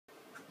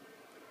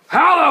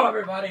Hello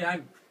everybody,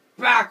 I'm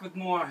back with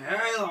more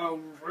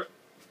Halo.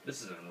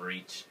 This isn't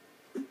Reach.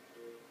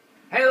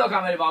 Halo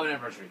Combat Evolved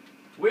Anniversary.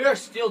 We are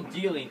still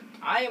dealing.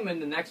 I am in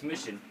the next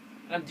mission,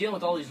 and I'm dealing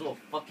with all these little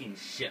fucking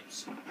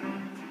ships.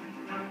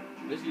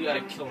 Basically, you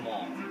gotta kill them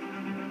all.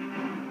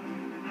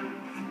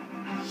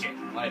 Shit,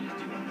 why did I just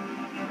do that?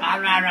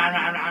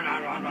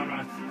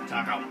 Run.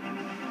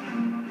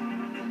 Taco.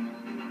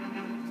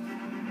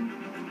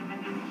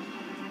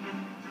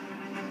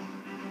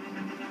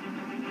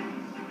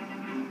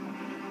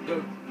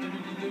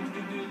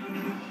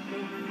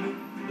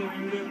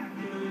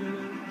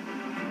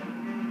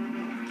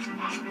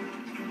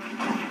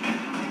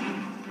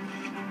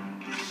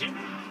 Shit.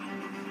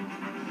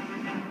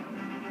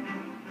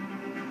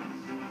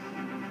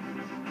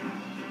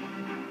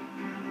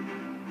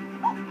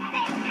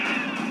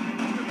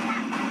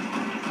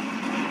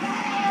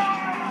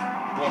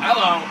 Well,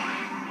 hello.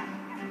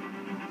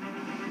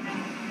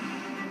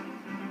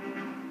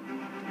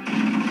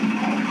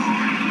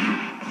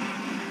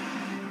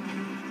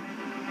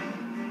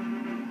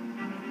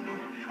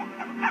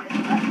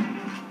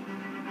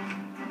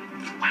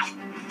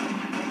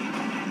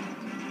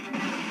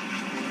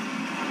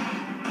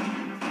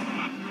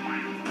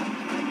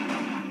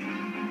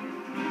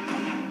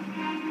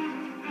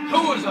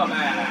 Who's a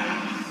badass?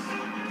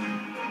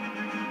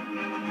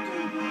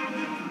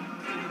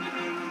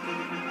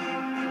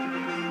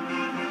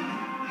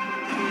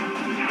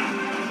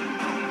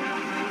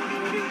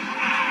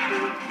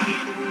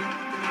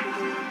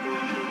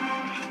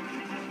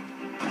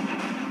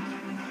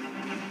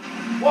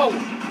 Whoa!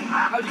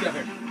 How'd you get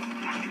here?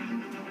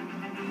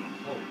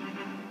 Whoa.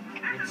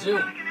 With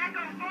Zoom.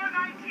 Echo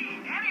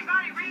 419.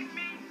 Anybody read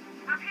me?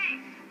 Repeat.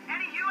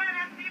 Any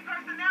UNSC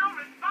personnel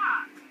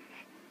respond.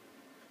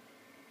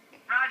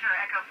 Roger,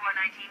 Echo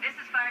 419. This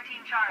is Fire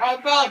Team Charlie. Oh,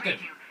 Falcon.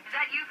 Is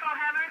that you,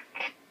 Foehammer?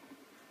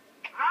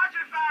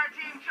 Roger, Fire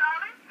Team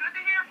Charlie. Good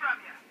to hear from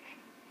you.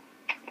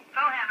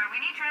 Foehammer, we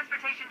need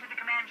transportation to the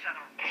command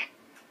shuttle.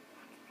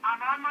 I'm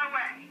on my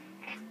way.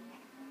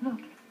 Look,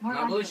 more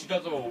I believe she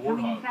does have a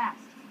Warthog. fast.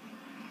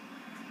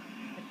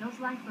 If those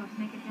lifeboats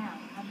make it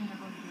down, I'm gonna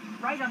go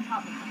right on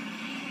top of them.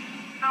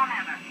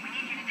 Foehammer, we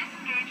need you to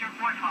disengage your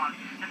Warthog.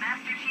 The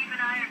Master Chief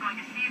and I are going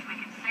to see if we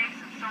can save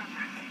some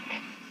soldiers.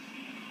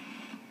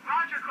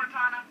 Roger,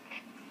 Cortana.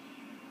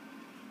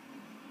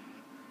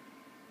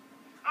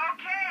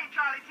 Okay,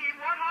 Charlie Team,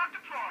 Warthog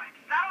deployed.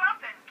 Saddle up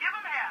and give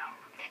them hell.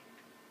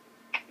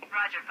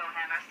 Roger,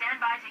 Foehammer. Stand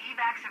by to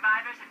evac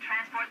survivors and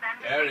transport them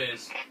to There it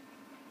is.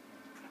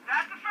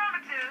 That's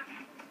affirmative.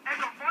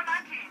 Echo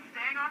 419,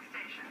 staying on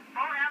station.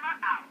 Foehammer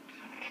out.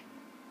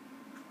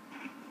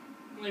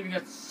 I don't even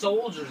got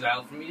soldiers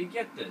out for me to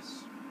get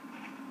this.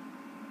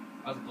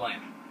 How's the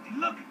plan? Hey,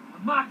 look,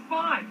 I'm Mach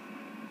 5.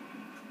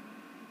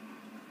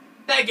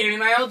 They gave me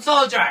my own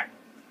soldier!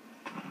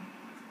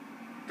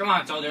 Come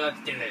on, soldier, let's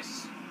do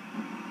this.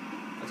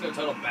 Let's go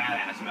total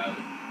badass mode.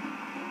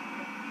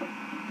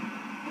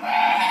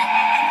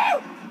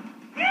 Woo!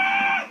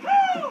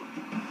 Woo!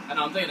 I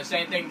know, I'm thinking the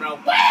same thing, bro.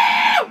 Woo!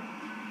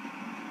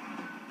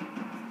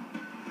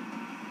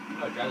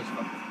 Oh, drive this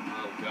fucker.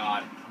 Oh,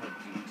 God. I'm gonna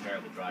do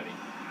terrible driving.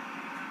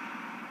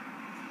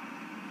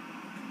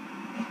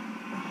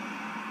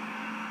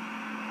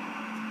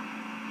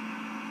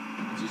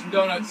 Let's do some This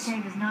donuts.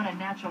 cave is not a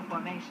natural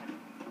formation.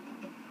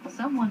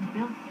 Someone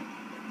built it,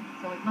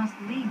 so it must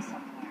lead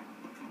somewhere.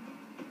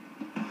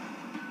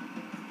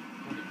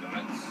 We'll do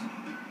donuts.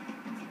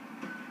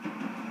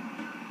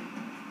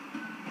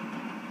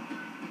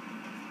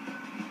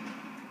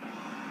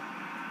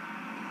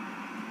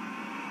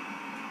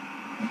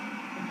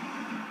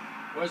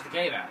 Where's the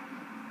cave at?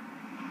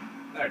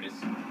 There it is.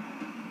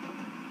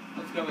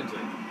 Let's go into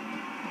it.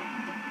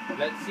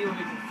 Let's see what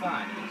we can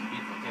find in this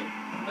beautiful cave.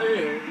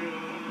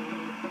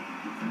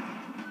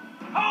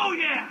 Oh,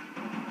 yeah!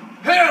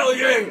 Hell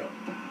yeah!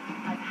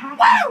 I've hacked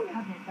Woo! the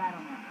Covenant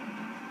battle network.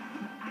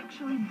 They're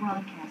actually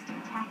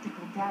broadcasting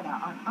tactical data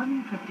on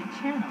unencrypted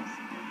channels.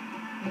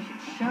 We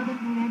should show them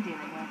who they're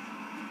dealing with.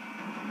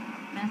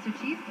 Master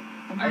Chief,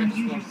 I'm I going to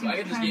use your just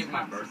suit's gave my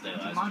transcom birthday system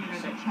to last monitor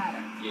year, their so-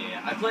 chatter.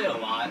 Yeah, I play it a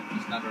lot,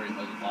 just not very as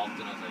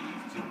often as I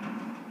used to.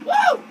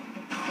 Woo!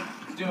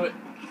 Let's do it.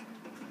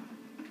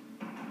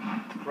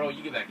 Bro,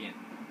 you get back in.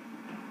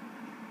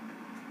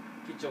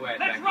 Get your ass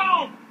Let's back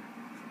roll! in.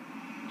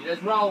 Yeah,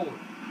 let's roll.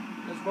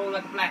 Let's roll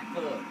like a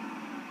Blackfoot.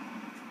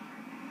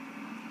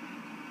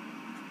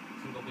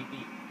 It's gonna go beep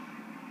beep.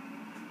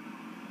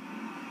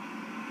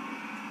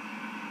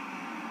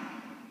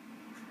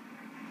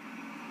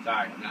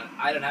 Sorry,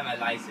 I don't have my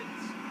license.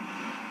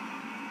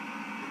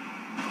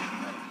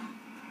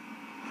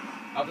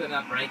 I hope they're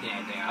not breaking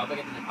anything. I hope I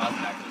get the deposit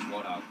back to this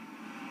Warthog.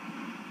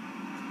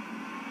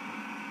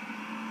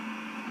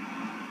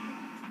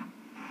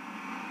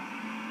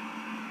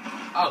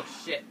 Oh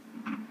shit.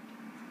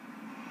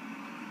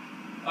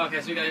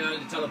 Okay, so we gotta go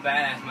into total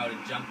badass mode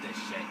and jump this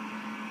shit.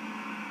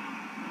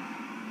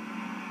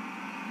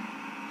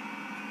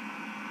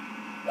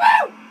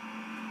 Woo!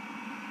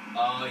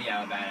 Oh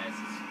yeah, we're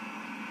badasses.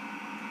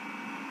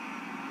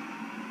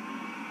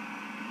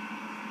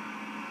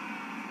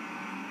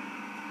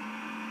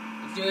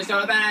 Let's do this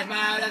solo badass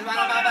mode. Let's run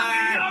over.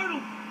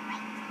 Yodel!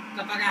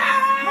 The fuck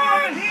More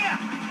out. over here!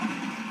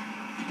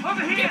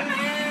 Over here!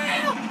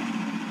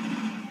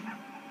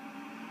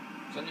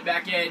 Send you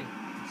back in.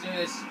 Let's do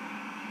this.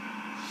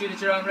 Shoot at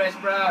your own risk,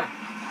 bro.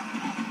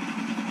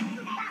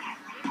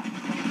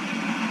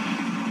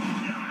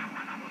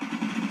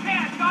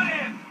 Yeah, got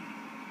him!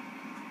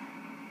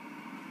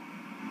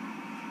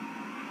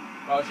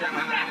 Oh, sure, I'm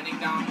having everything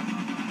down.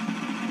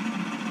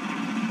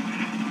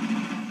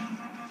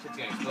 Shit's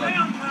gonna explode. Stay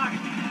on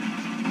target!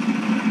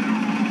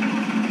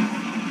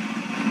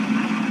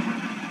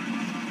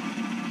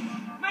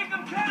 Make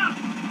them count!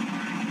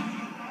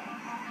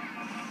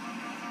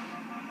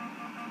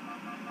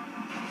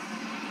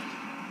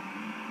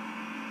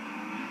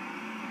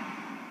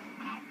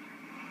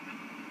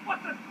 What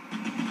the?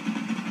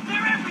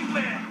 They're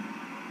everywhere!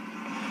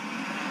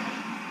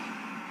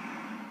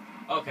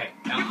 Okay,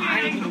 now Give me I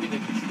an need to angle. be the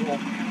control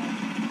panel.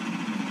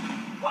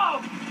 Whoa!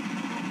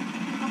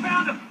 I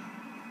found him!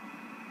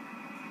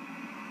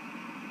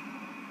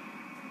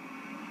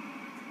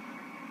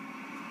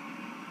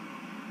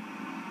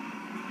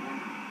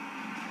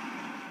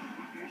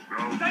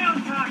 Stay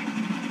on target!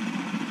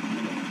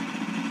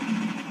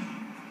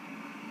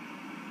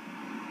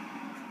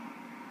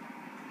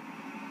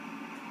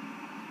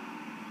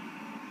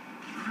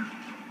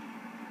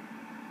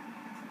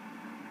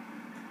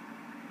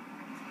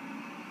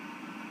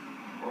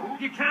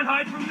 You can't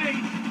hide from me!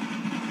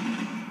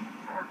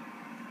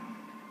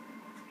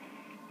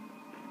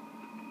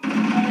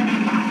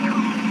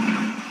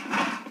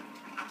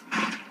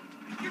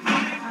 Give me an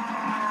angle.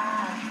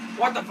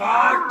 What the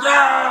fuck?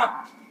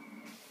 Yeah!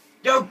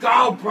 You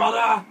go,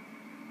 brother!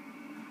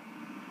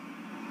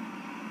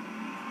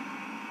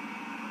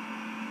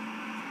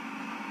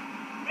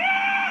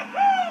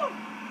 Yahoo!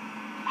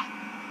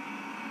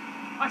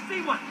 I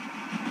see one!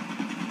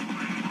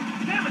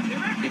 Damn it, they're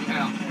Get everywhere!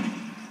 down.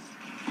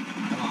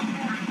 Come on.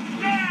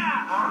 Yeah!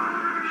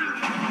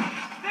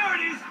 There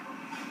it is!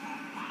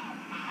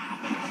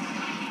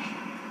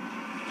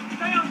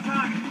 Stay on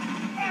target!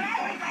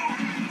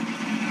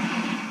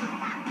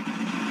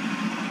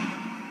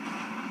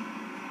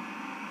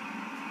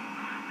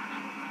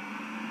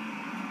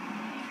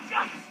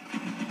 Yes!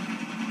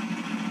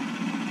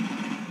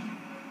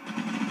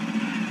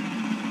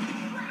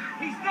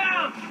 He's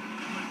down!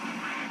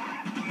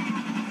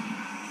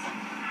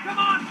 Come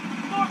on!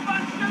 More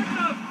fun shooting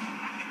them!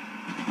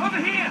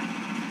 Over here!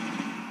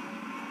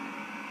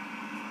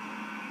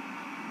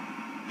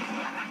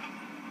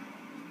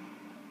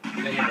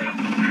 There you go.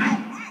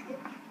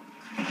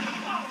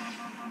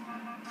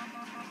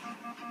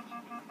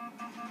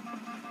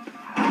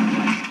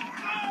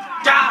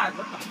 God,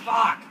 what the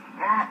fuck?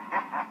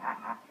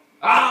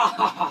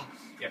 Oh,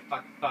 you're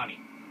fucking funny.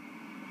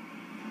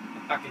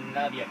 I fucking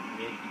love you.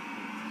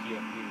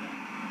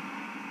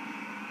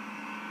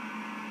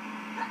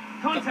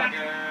 Contact!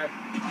 Fucker.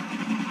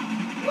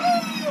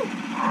 Woo!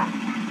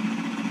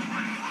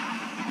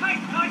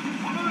 Mate, nice and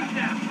smooth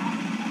now!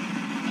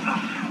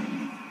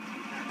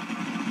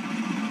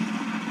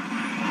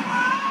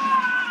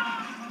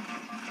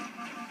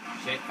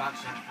 Shit, fuck,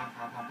 shit, fuck.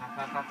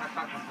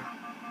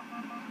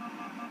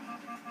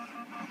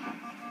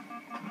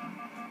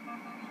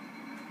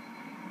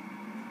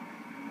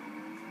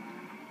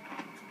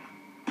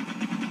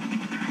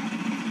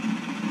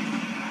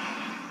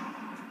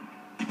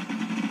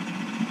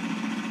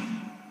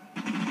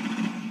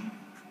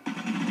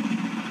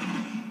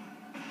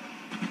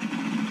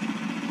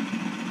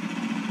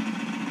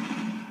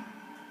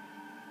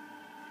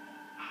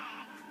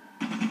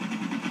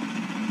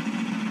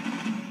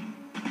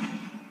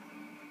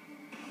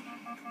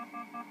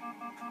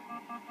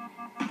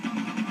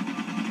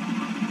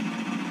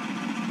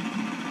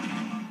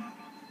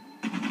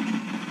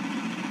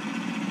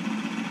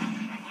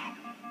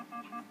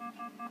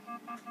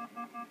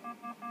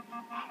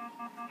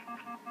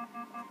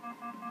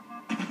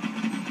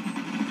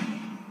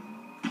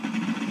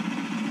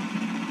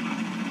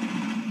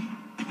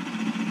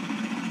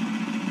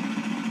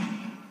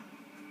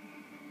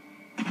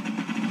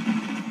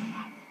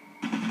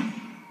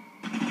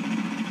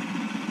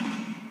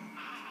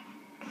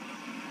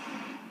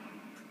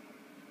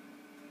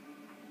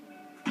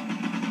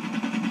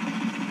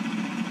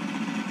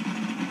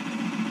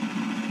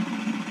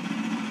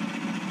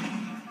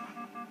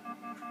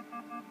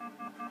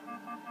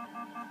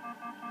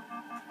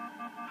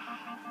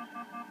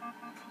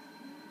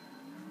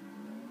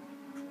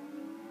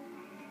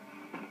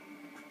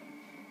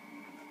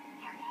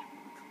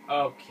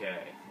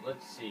 Okay,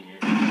 let's see here.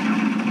 I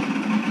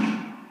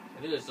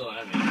think there's still an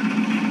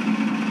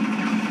enemy.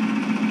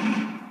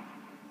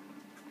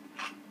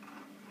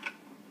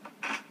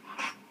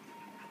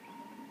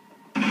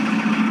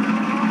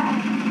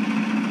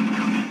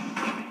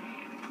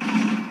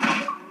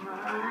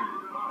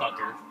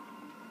 Fucker.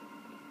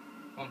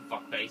 Come on,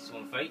 fuckface. You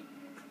wanna fight?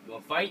 You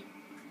wanna fight?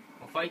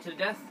 Wanna fight to the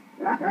death?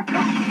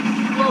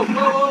 Whoa,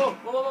 whoa, whoa,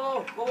 whoa,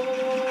 whoa, whoa,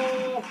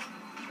 whoa, whoa.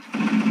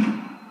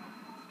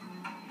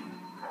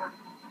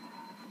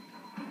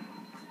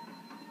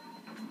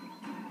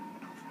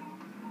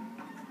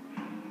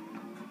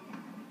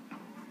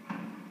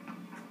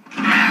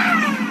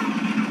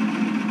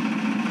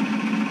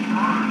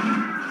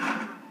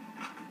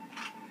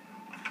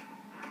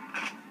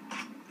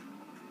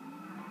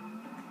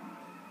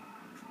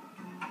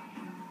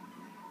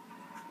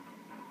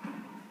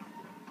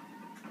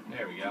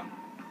 There we go.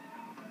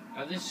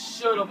 Now this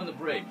should open the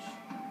bridge.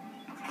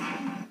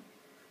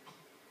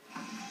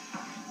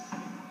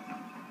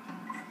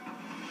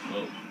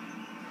 Whoa.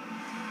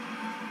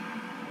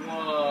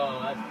 Whoa,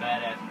 that's a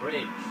badass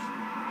bridge.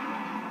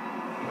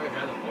 I'm gonna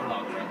drive the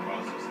Warthogs right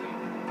across this thing.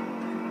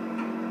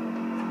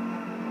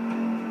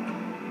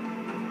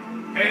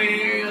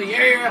 Hell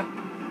yeah!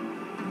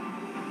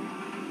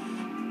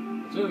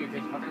 Let's move, you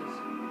crazy fuckers.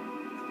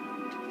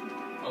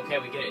 Okay,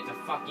 we get it. It's a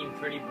fucking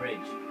pretty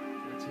bridge.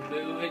 Let's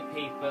move it,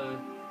 people.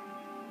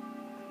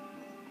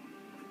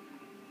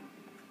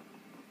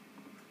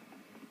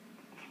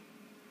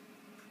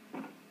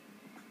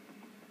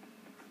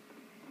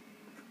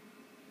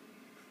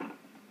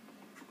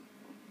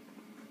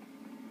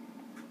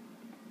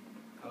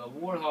 The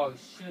Warthog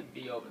should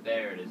be over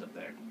there. It is up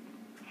there.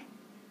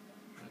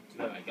 Too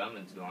bad my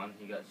gunman's gone.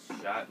 He got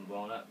shot and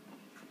blown up.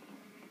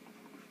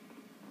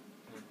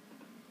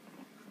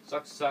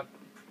 Suck.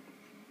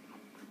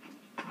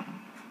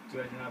 Too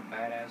bad you're not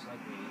badass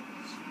like me.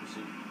 Super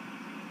suit.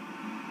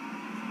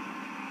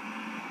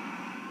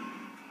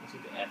 Let's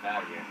get the F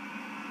out of here.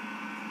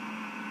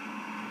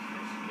 Let's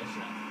finish this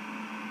mission up.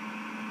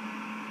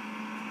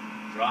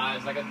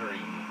 Drives like a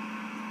dream.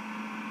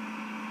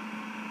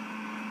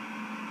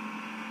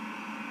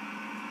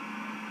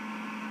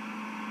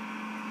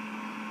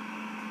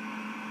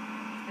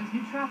 There's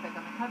new traffic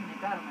on the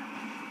Covenant battle network.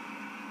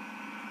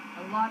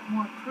 A lot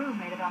more crew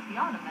made it off the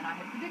Autumn than I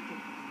had predicted.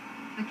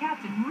 The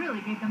captain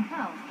really gave them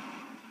hell.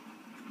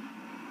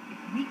 If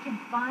we can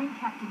find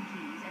Captain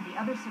Keyes and the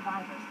other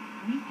survivors,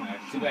 we can...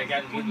 Too bad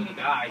Captain Keyes gonna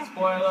die.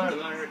 Spoiler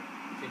alert!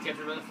 Gets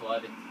captured by the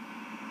flood.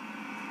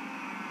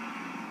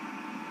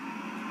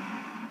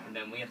 And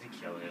then we have to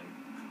kill him.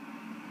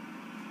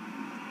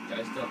 Which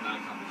I still have not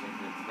accomplished it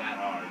because it's that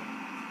hard.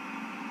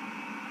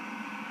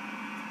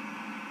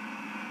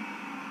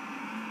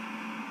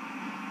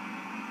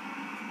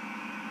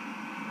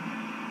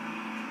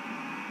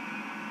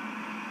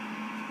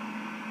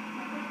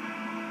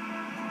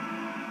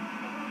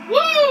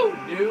 Woo!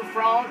 New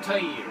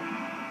frontier.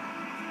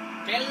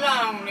 Get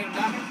along, new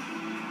doctor.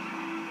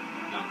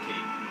 No, I'm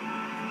kidding.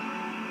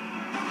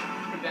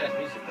 Pretty badass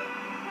music, though.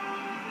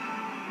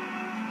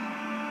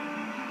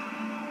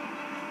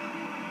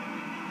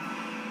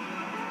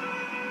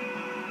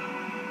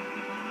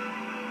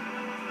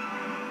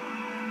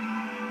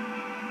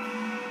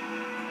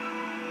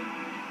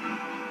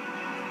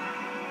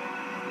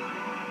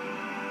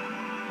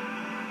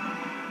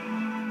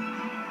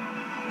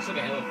 Looks like a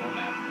Halo 4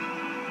 map.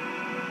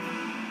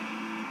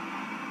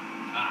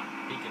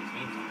 Beacons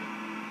mean something.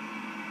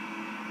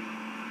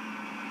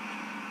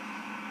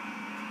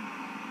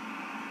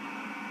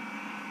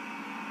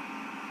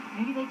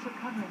 Maybe they took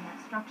cover in that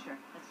structure.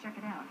 Let's check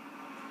it out.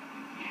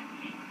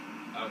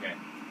 Okay.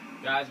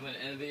 Guys, I'm going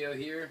to end the video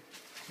here.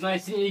 It's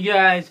nice seeing you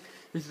guys.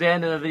 This is the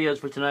end of the videos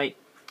for tonight.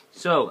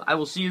 So, I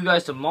will see you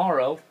guys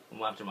tomorrow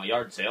after my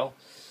yard sale.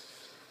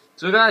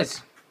 So,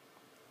 guys,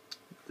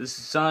 this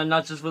is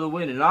Not Just for the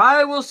Win, and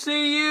I will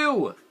see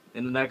you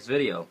in the next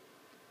video.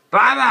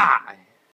 Bye-bye!